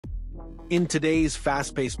In today's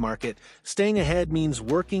fast-paced market, staying ahead means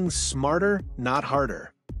working smarter, not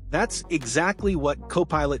harder. That's exactly what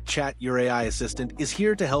Copilot Chat, your AI assistant, is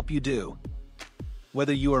here to help you do.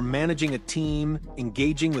 Whether you are managing a team,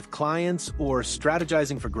 engaging with clients, or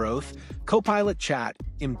strategizing for growth, Copilot Chat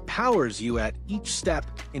empowers you at each step,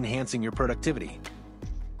 enhancing your productivity.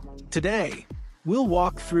 Today, we'll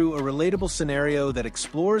walk through a relatable scenario that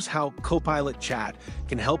explores how Copilot Chat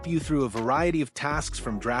can help you through a variety of tasks,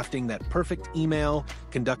 from drafting that perfect email,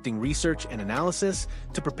 conducting research and analysis,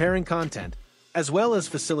 to preparing content, as well as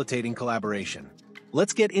facilitating collaboration.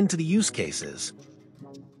 Let's get into the use cases.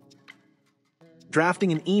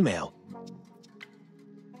 Drafting an email.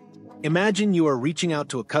 Imagine you are reaching out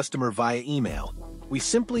to a customer via email. We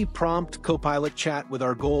simply prompt Copilot Chat with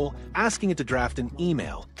our goal, asking it to draft an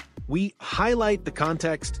email. We highlight the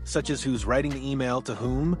context, such as who's writing the email to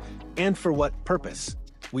whom and for what purpose.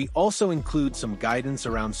 We also include some guidance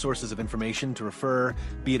around sources of information to refer,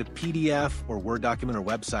 be it a PDF or Word document or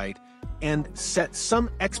website, and set some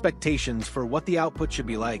expectations for what the output should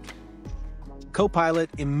be like. Copilot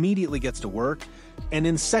immediately gets to work, and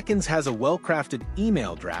in seconds has a well-crafted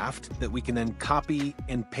email draft that we can then copy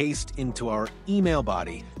and paste into our email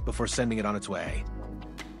body before sending it on its way.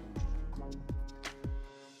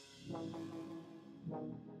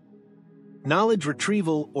 Knowledge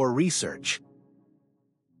retrieval or research.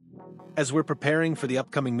 As we're preparing for the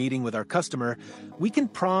upcoming meeting with our customer, we can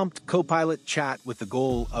prompt Copilot Chat with the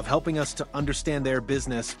goal of helping us to understand their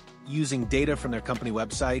business using data from their company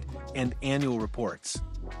website and annual reports.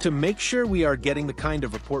 To make sure we are getting the kind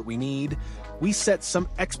of report we need, we set some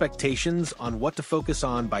expectations on what to focus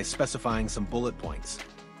on by specifying some bullet points.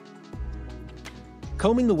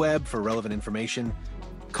 Combing the web for relevant information,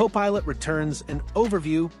 Copilot returns an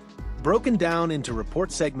overview broken down into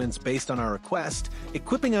report segments based on our request,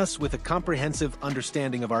 equipping us with a comprehensive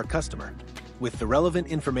understanding of our customer. With the relevant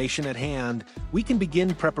information at hand, we can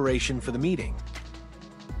begin preparation for the meeting.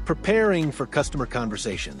 Preparing for customer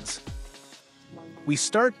conversations. We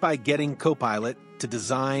start by getting Copilot to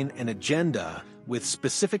design an agenda with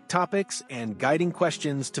specific topics and guiding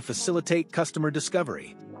questions to facilitate customer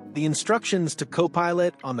discovery. The instructions to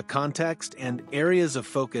Copilot on the context and areas of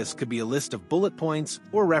focus could be a list of bullet points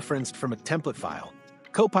or referenced from a template file.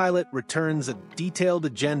 Copilot returns a detailed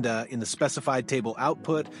agenda in the specified table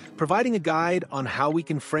output, providing a guide on how we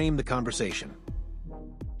can frame the conversation.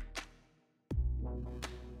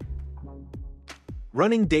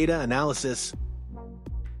 Running data analysis.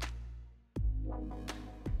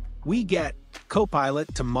 We get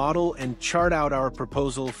Copilot to model and chart out our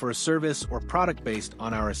proposal for a service or product based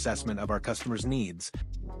on our assessment of our customers' needs.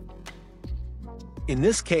 In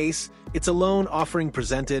this case, it's a loan offering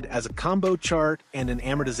presented as a combo chart and an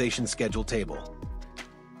amortization schedule table.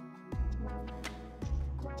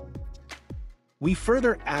 We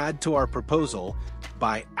further add to our proposal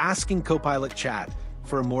by asking Copilot Chat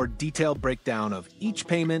for a more detailed breakdown of each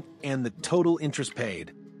payment and the total interest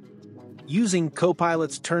paid. Using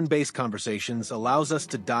Copilot's turn-based conversations allows us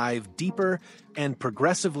to dive deeper and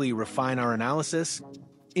progressively refine our analysis,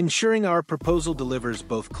 ensuring our proposal delivers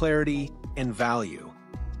both clarity and value.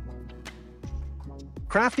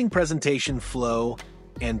 Crafting presentation flow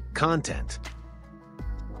and content.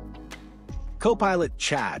 Copilot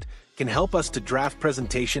Chat can help us to draft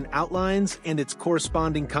presentation outlines and its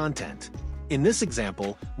corresponding content. In this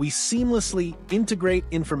example, we seamlessly integrate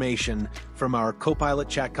information from our Copilot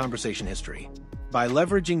Chat conversation history. By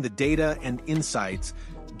leveraging the data and insights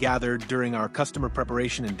gathered during our customer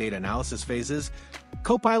preparation and data analysis phases,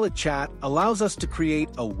 Copilot Chat allows us to create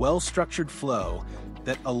a well-structured flow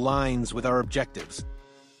that aligns with our objectives.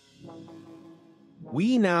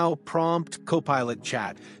 We now prompt Copilot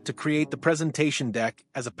Chat to create the presentation deck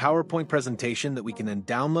as a PowerPoint presentation that we can then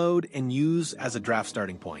download and use as a draft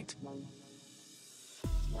starting point.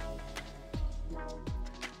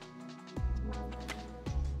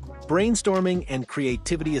 Brainstorming and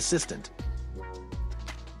creativity assistant.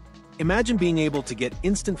 Imagine being able to get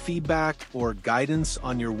instant feedback or guidance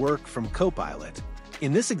on your work from Copilot.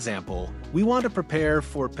 In this example, we want to prepare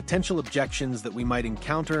for potential objections that we might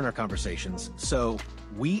encounter in our conversations, so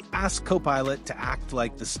we ask Copilot to act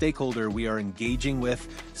like the stakeholder we are engaging with,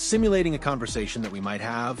 simulating a conversation that we might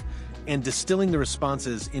have, and distilling the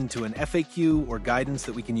responses into an FAQ or guidance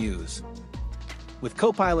that we can use. With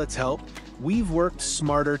Copilot's help, we've worked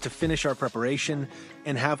smarter to finish our preparation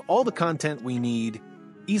and have all the content we need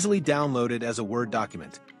easily downloaded as a Word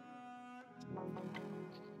document.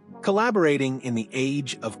 Collaborating in the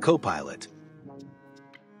age of Copilot.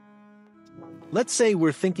 Let's say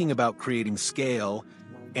we're thinking about creating scale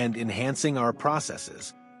and enhancing our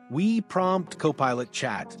processes. We prompt Copilot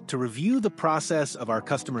Chat to review the process of our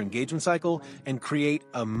customer engagement cycle and create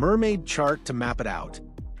a mermaid chart to map it out.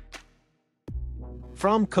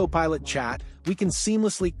 From Copilot Chat, we can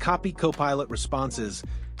seamlessly copy Copilot responses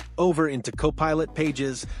over into Copilot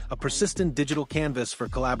Pages, a persistent digital canvas for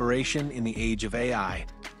collaboration in the age of AI.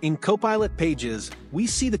 In Copilot Pages, we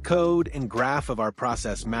see the code and graph of our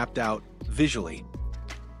process mapped out visually.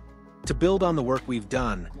 To build on the work we've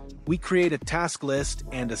done, we create a task list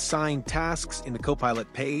and assign tasks in the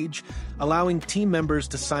Copilot page, allowing team members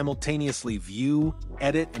to simultaneously view,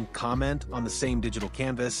 edit, and comment on the same digital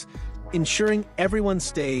canvas, ensuring everyone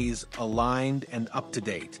stays aligned and up to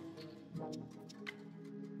date.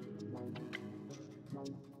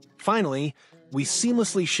 Finally, we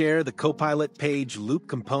seamlessly share the Copilot page loop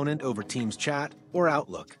component over Teams Chat or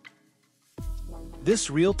Outlook.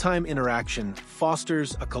 This real-time interaction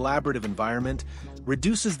fosters a collaborative environment,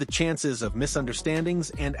 reduces the chances of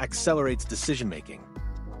misunderstandings, and accelerates decision-making.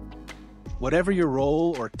 Whatever your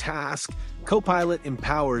role or task, Copilot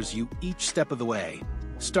empowers you each step of the way.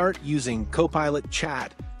 Start using Copilot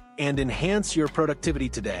Chat and enhance your productivity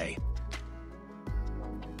today.